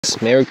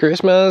Merry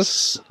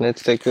Christmas!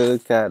 Let's take a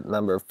look at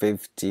number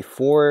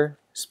 54,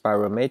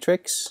 spiral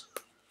matrix.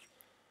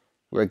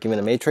 We're given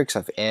a matrix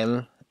of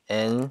m,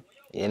 n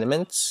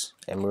elements,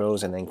 m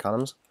rows and n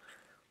columns.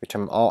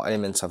 Return all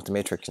elements of the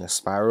matrix in a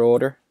spiral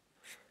order,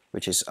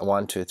 which is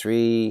 1, 2,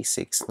 3,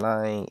 6,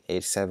 9,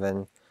 8,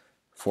 7,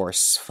 4,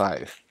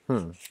 5.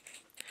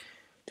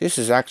 This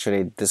is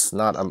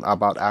not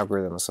about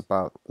algorithms.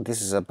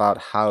 This is about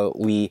how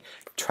we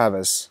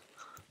traverse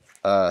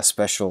a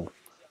special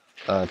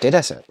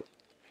data set.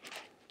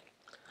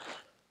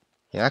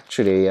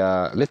 Actually,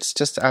 let's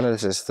just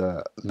analyze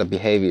the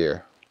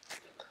behavior.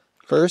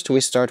 First,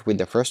 we start with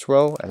the first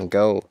row and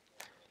go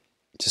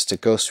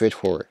straight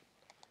forward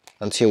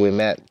until we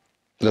met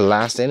the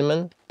last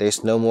element.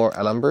 There's no more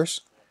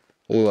numbers.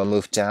 We will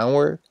move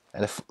downward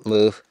and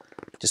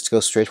go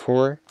straight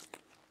forward.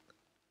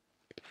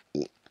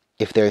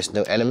 If there is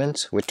no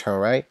element, we turn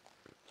right,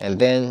 and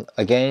then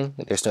again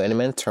there's no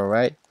element, turn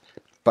right.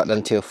 But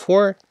until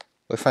 4,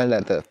 we find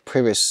that the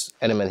previous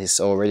element is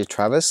already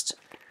traversed.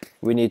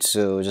 We need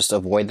to just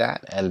avoid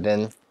that and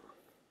then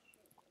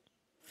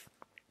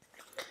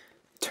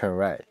turn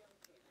right.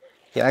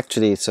 Yeah,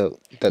 actually, so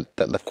the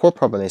core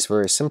problem is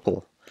very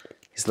simple.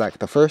 It's like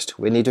the first,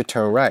 we need to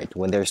turn right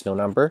when there's no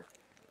number,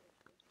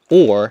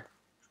 or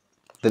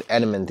the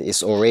element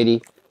is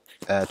already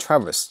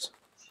traversed,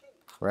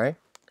 right?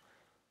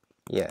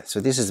 Yeah, so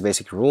this is the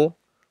basic rule.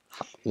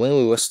 When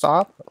we will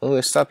stop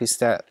is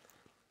that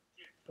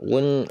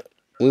when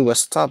we will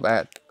stop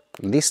at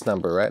this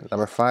number, right?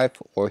 Number 5,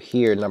 or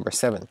here number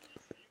 7,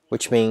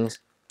 which means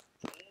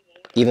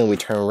even we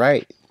turn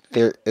right,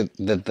 there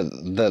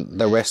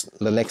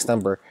the next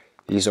number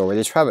is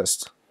already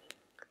traversed.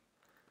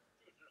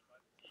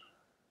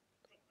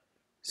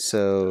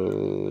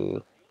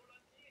 So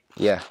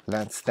yeah,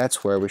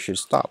 that's where we should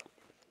stop.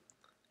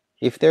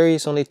 If there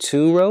is only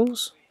 2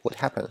 rows, what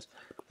happens?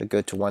 We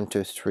go to 1,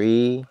 2,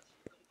 3,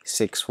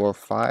 6, 4,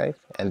 5,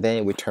 and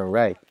then we turn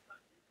right.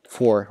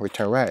 4, we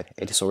turn right.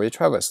 It is already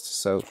traversed.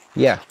 So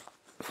yeah.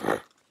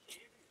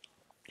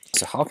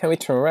 So how can we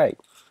turn right?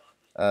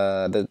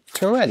 The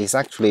turn right is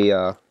actually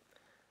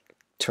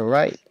turn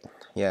right.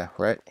 Yeah,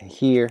 right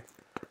here.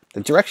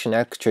 The direction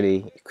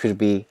actually could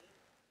be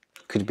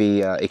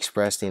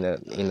expressed in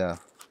a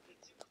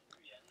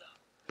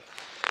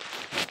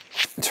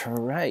turn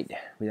right.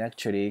 We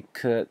actually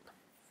could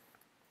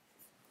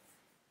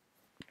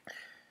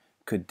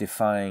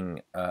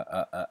define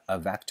a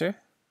vector.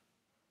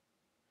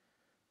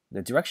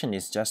 The direction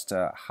is just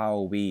how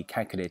we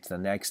calculate the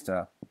next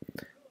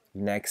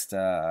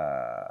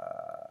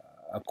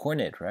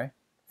coordinate, right?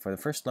 For the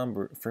first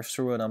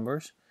row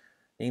numbers,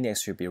 the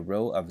index should be a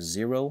row of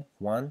 0,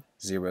 1,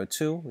 0,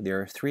 2,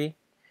 there are 3.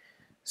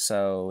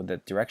 So the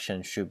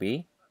direction should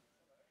be,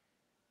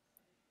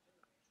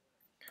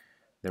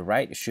 the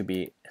right should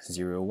be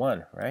 0,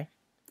 1, right?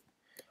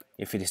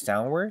 If it is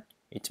downward,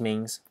 it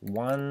means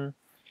 1,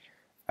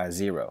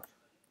 0.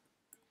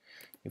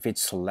 If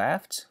it's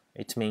left,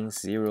 it means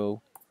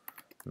 0,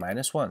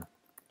 -1,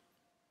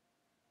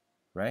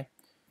 right?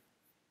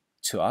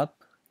 To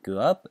go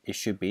up, it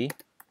should be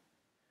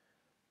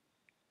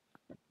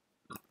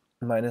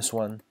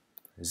 -1,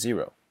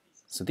 0.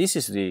 So this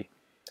is the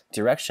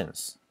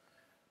directions.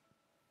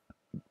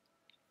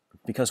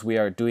 Because we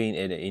are doing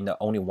it in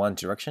only one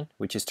direction,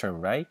 which is turn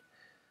right,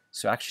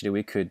 so actually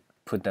we could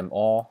put them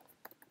all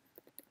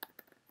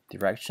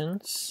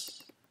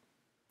directions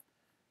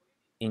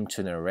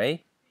into an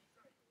array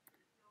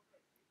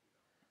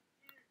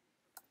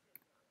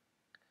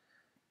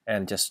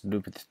and just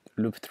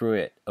loop through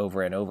it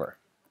over and over.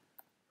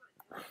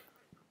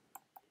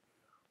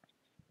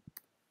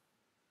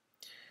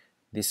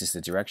 This is the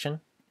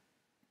direction.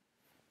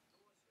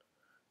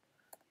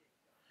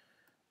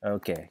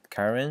 Okay,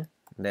 current,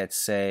 let's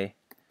say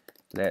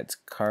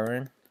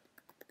current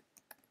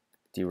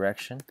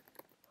direction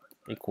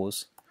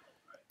equals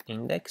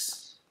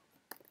index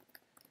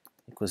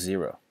equals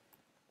 0.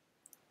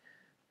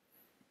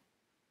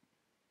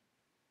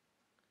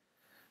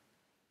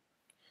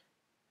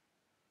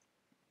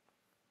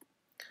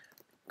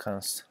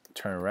 Const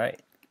turn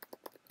right.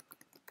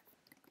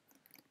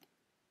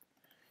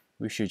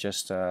 We should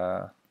just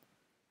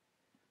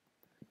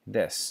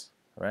this,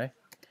 right?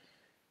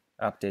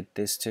 Update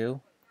this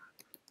to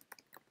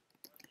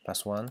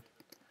 +1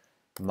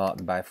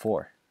 mod by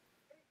 4.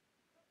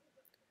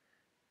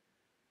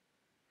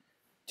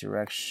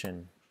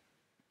 Direction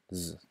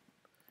z.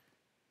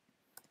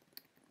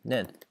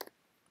 Then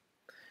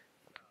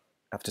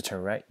after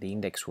turn right, the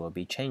index will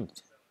be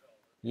changed.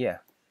 Yeah,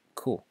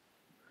 cool.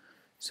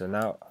 So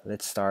now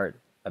let's start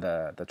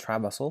the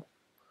traversal.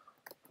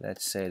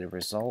 Let's say the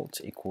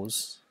result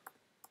equals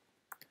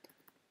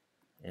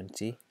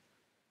empty.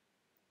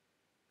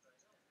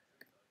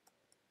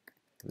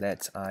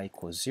 Let I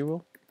equals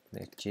 0.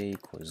 Let j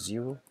equals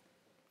 0.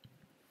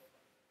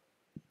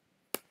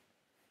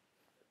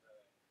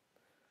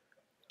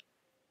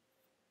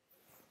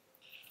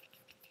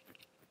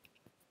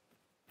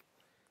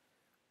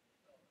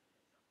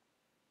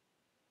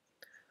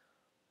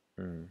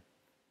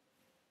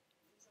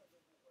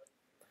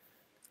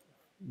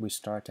 we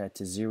start at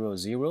 0,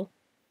 0,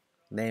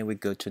 then we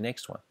go to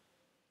next one.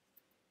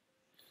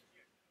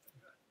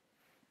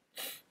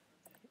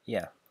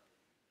 Yeah.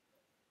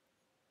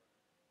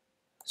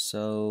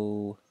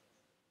 So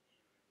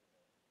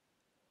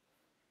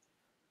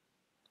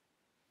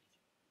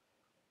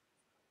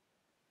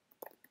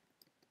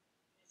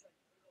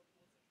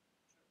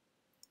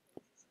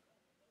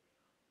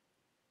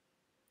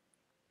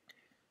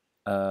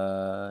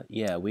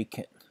yeah, we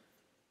can.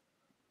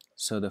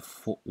 So the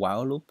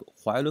while loop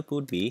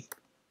would be,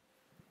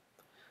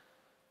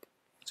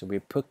 so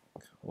we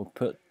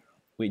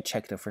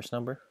check the first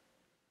number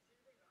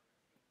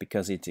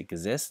because it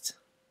exists.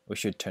 We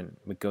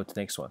go to the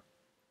next one.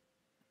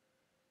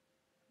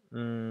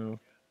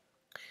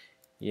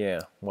 Yeah,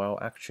 well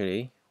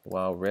actually,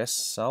 while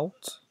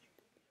result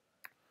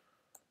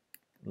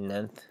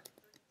length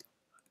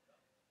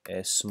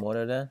is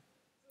smaller than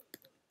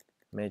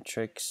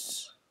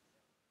matrix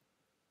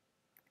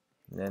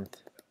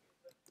length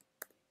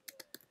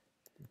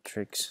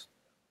matrix.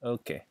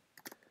 Okay.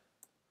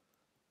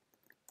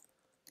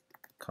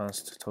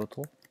 Const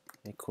total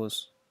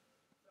equals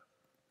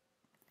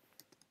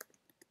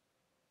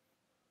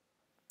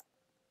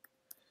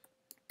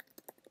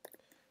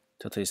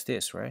total is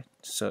this, right?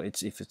 So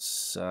if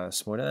it's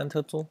smaller than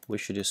total, we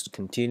should just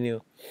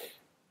continue.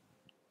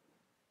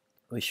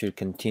 We should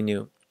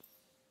continue.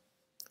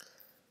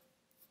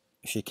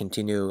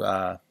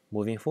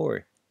 Moving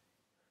forward.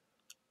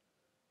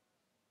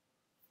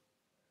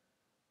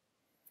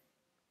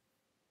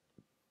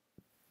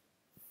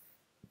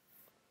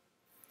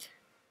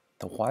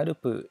 The while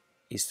loop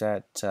is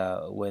that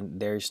when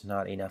there's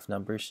not enough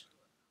numbers,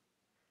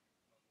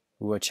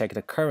 we will check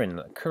the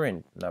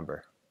current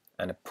number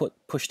and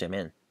push them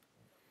in.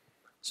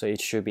 So it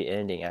should be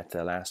ending at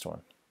the last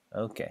one.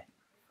 Okay.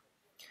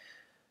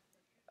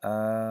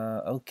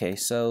 Okay,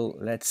 so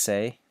let's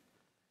say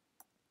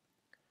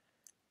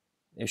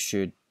it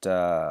should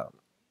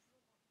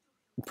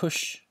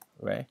push,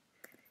 right?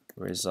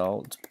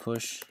 Result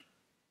push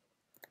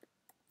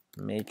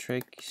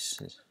matrix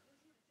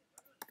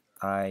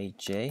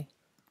ij,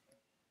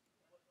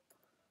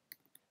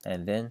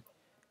 and then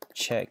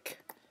check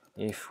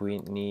if we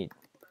need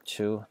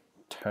to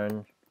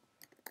turn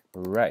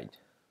right.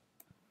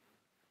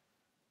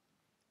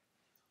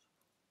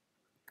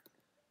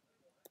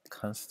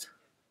 Const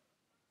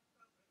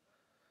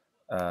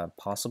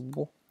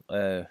possible.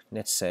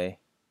 Let's say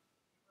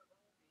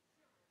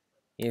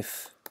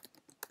if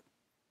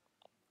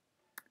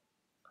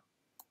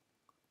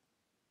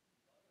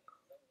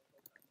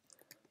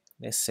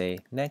let's say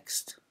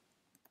next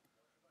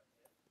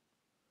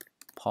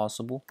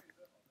possible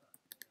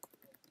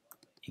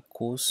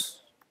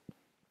equals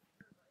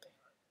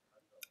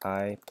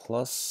I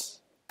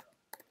plus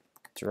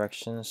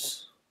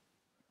directions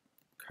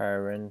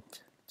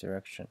current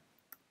direction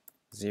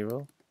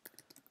 0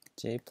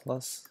 j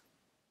plus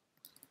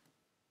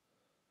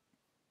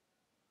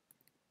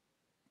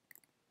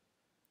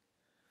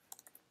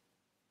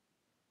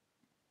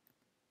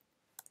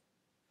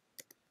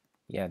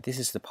yeah, this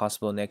is the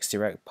possible next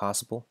direct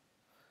possible.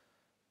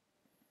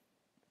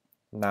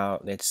 Now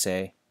let's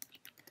say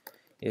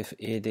if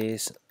it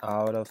is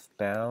out of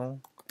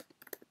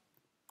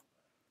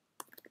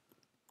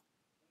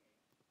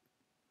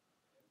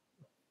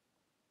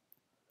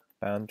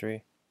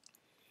boundary,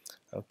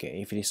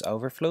 okay, if it is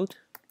overflowed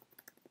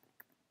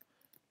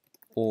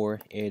or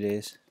it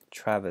is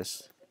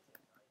traverse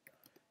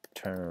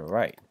turn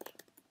right.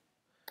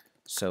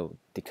 So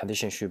the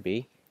condition should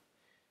be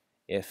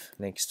if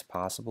next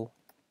possible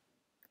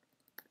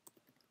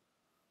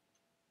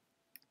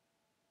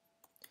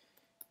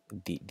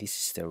this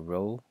is the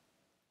row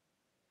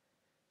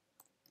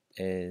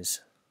is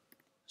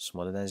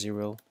smaller than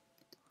 0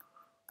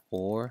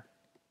 or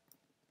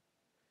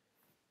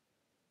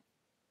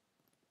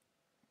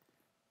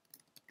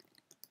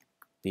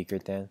bigger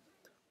than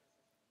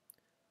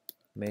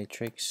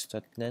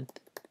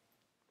matrix.net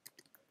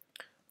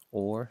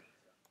or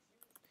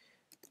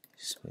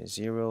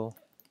 0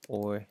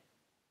 or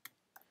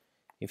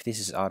if this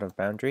is out of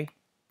boundary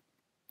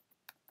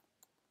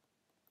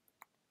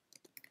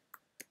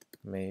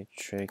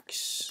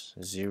matrix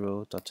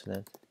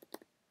 0.net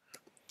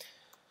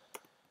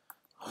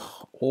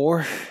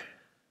or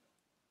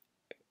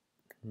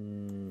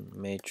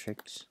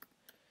matrix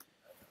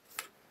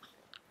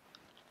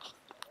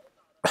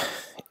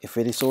if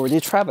it is already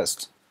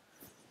traversed.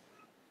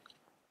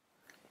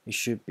 It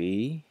should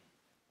be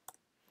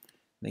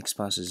next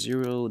pass is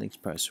 0,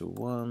 next pass is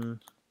 1.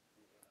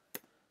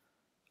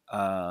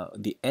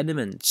 The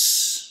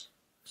elements,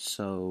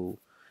 so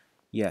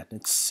yeah,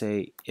 let's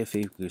say if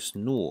it is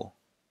null,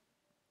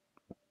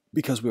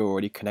 because we're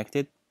already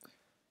connected,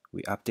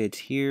 we update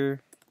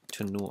here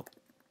to null.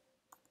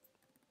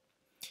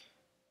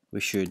 We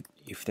should,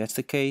 if that's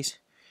the case,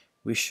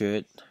 we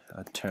should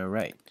turn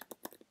right,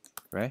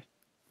 right?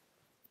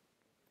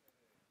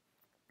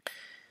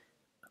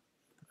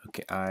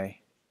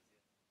 Okay,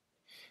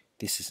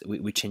 this is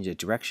we change the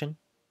direction,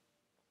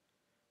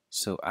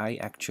 so I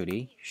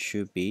actually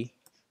should be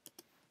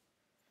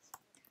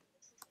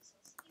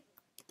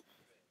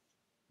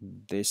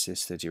this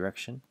is the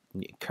direction,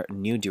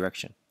 new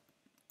direction.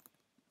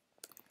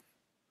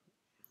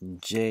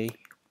 J.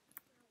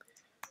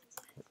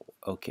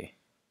 Okay,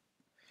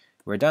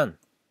 we're done.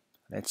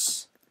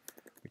 Let's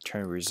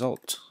return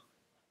result.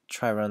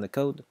 Try run the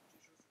code.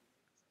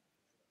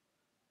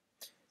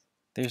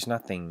 There's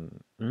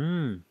nothing.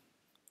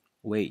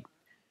 Wait.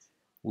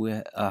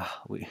 We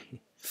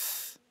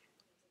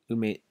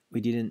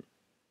didn't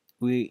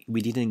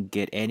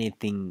get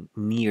anything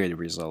near the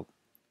result.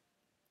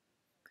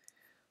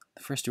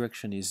 The first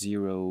direction is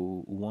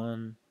 0,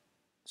 1,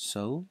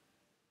 so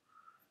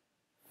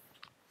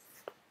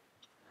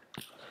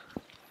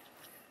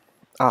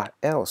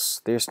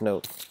else there's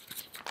no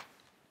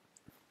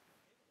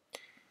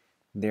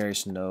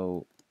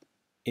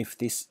if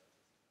this,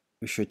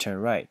 we should turn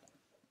right,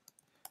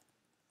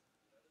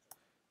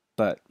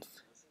 but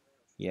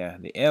yeah,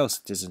 the else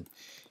doesn't.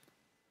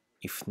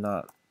 If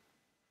not,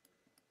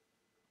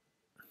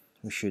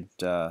 we should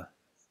do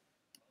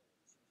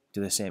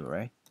the same,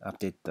 right?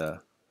 Update the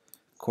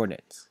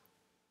coordinates.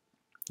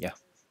 Yeah.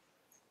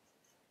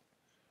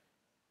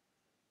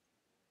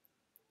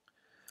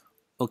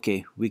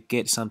 Okay, we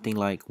get something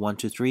like 1,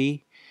 2,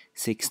 3,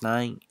 6,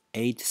 9,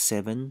 8,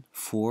 7,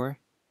 4,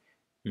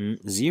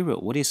 0.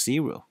 What is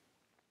 0?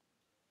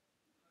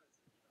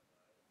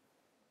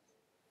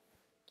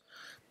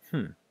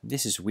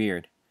 This is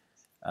weird.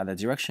 The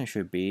direction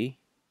should be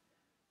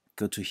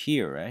go to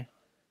here, right?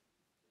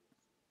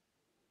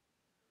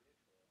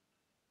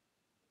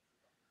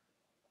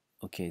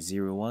 Okay,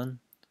 0, 1,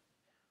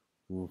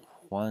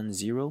 1,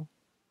 0.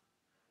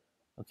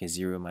 Okay,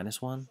 0,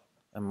 -1,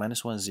 and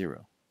 -1,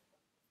 0.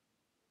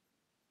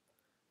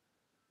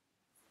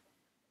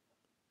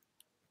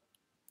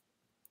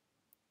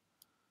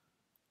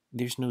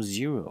 There's no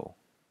 0.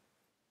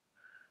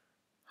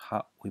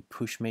 How we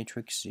push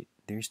matrix?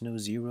 There's no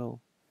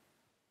 0.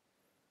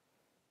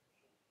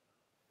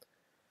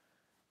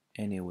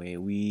 Anyway,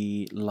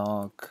 we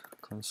log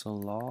console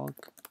log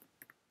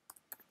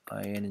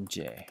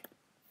inj.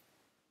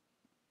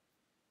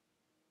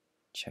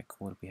 Check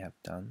what we have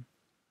done.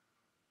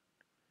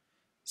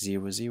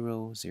 0,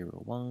 0,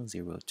 0, 1,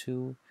 0,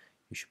 2.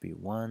 It should be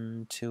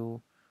 1,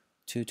 2,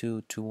 2,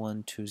 2, 2,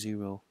 1, 2,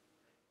 0.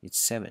 It's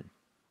 7,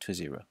 2,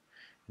 0.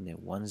 And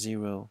then 1,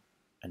 0,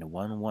 and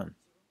 1, 1.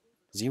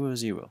 0,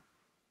 0.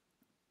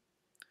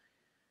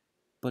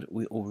 But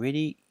we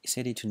already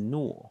set it to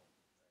null.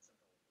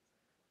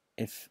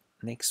 If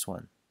next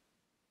one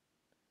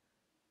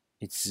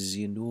it's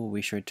 0,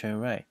 we should turn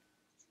right.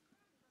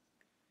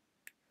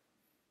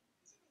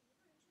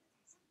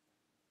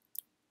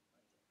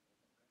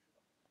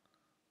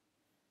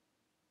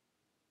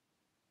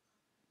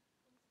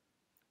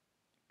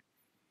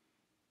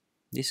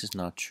 This is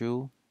not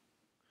true,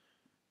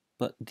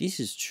 but this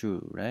is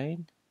true, right?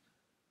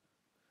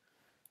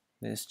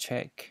 Let's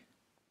check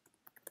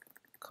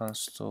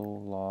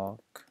console log.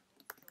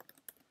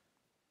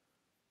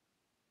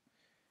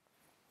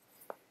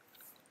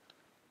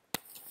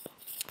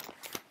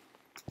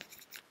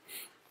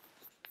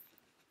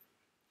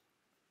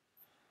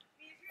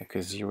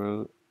 Okay,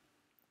 0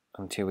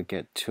 until we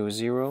get 2,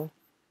 0,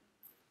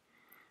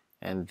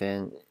 and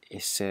then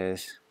it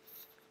says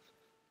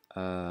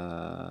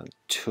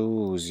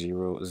 2,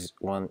 0,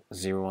 1,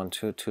 0, 1,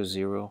 2, 2,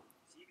 0.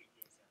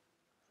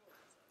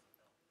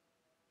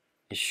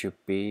 It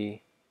should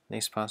be,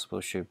 next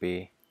possible should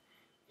be,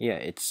 yeah,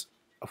 it's,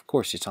 of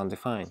course it's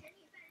undefined.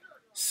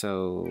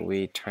 So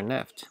we turn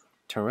left,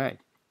 turn right.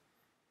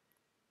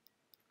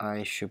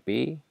 I should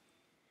be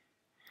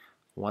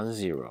 1,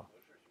 0.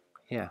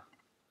 Yeah.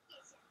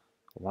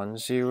 1,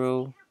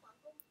 0,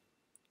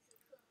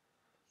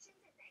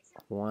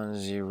 1,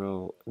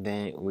 0,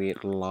 then we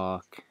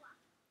log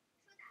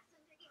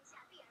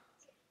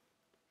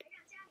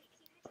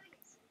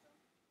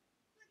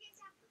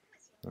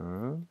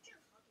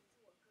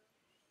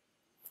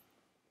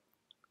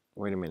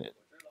wait a minute.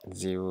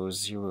 0,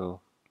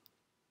 0.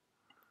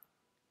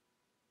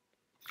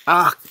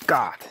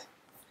 God!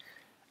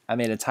 I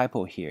made a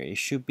typo here. It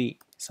should be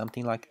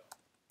something like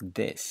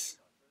this.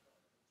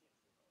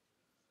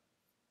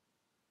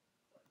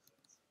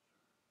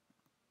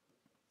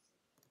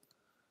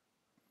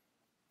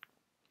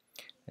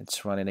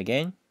 Let's run it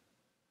again.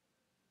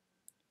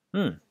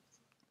 I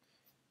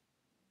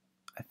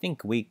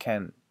think we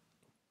can.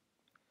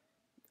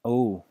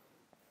 Oh,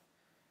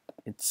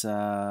 it's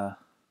when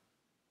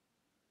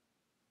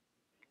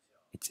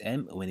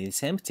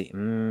it's empty.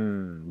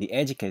 The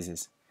edge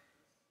cases.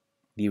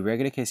 The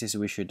regular cases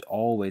we should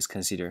always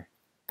consider.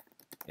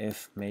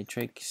 If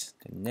matrix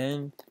the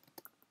name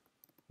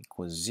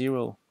equals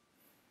 0,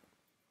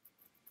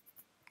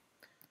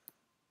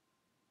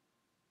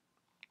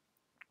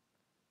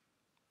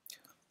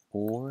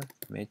 or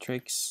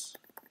matrix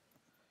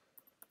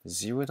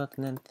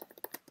 0.length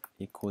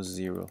equals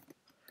 0,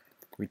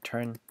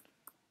 return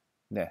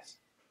this.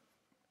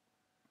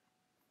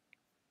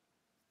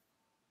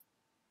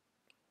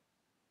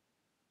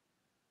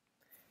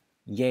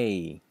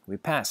 Yay, we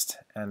passed.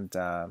 And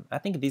I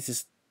think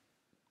this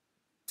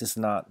does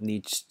not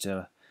need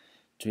to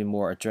be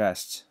more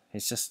addressed.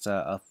 It's just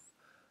a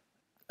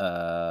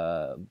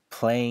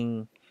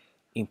plain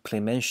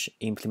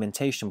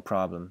implementation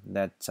problem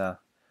that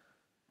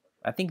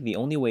I think the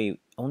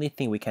only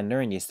thing we can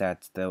learn is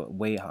that the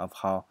way of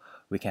how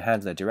we can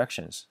handle the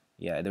directions.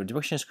 Yeah, the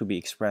directions could be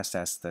expressed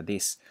as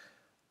this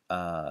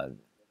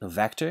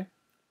vector,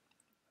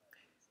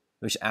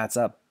 which adds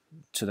up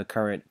to the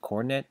current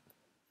coordinate,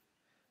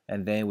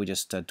 and then we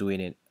just doing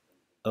it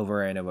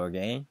over and over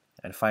again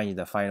and find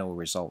the final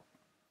result.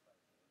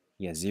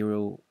 Yeah,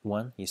 0,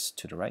 1 is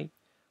to the right,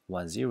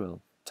 1,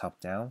 0 top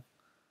down,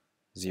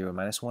 0,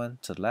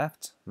 -1 to the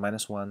left,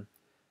 -1,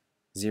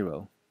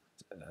 0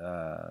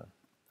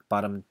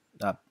 bottom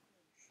up.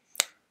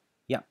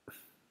 Yeah,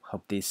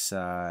 hope this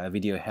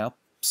video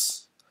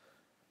helps.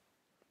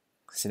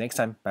 See you next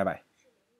time. Bye bye.